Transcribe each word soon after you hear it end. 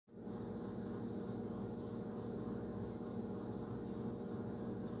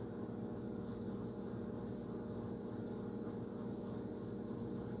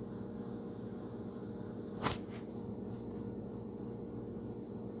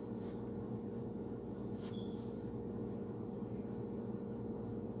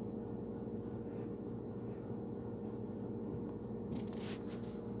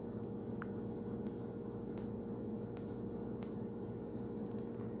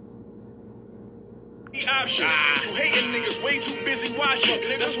options. You hating niggas way too busy watching.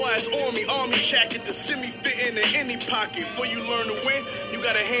 That's why it's army jacket to semi fit into any pocket. Before you learn to win, you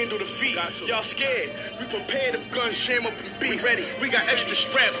gotta handle the feet. Y'all scared? We prepared if guns jam up and beat. Ready? We got extra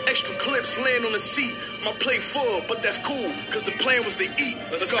straps, extra clips laying on the seat. My plate full, but that's cool, cause the plan was to eat.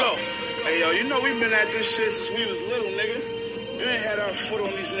 Let's go. Hey yo, you know we been at this shit since we was little, nigga. We ain't had our foot on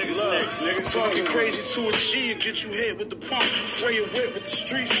these niggas' necks, nigga. Talking crazy to a G and get you hit with the pump. Spray your whip with the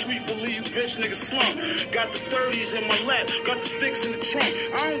street sweep, believe you bitch niggas slump. Got the 30s in my lap, got the sticks in the trunk.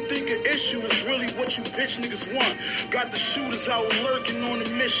 I don't think an issue is really what you bitch niggas want. Got the shooters out lurking on a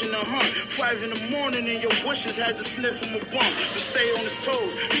mission to hunt. 5 in the morning and your bushes had to sniff him a bump to stay on his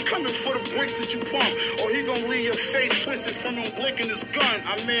toes. He coming for the bricks that you pump, or he gon' leave your face twisted from him blinking his gun.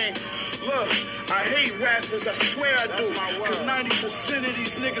 I mean, look, I hate rappers, I swear I do. Cause 90% of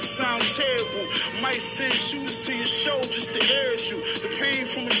these niggas sound terrible. Might send shooters to your show just to air at you. The pain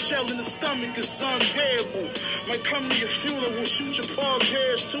from a shell in the stomach is unbearable. Might come to your funeral, will shoot your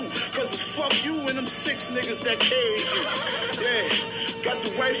pallbearers too. Cause it's fuck you and them 6 niggas that carried you. Yeah, got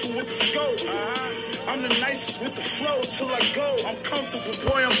the rifle with the scope. I'm the nicest with the flow till I go. I'm comfortable,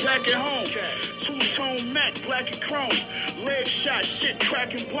 boy, I'm back at home. Two-tone Mac, black and chrome. Leg shot, shit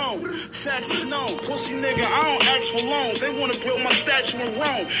cracking bone. Facts is known. Pussy nigga, I don't ask for loans. They wanna build my statue in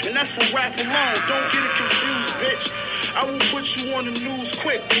Rome, and that's for rap alone. Don't get it confused, bitch. I will put you on the news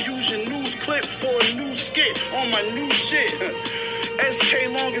quick and use your news clip for a new skit on my new shit. SK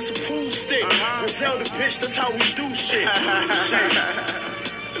long as a pool stick. Griselda bitch, that's how we do shit.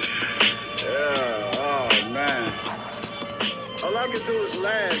 Yeah, oh man. All I can do is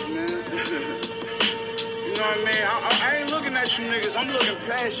laugh, man. You know what I mean? I ain't looking at you niggas, I'm looking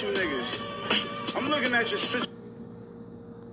past you niggas. I'm looking at your situation.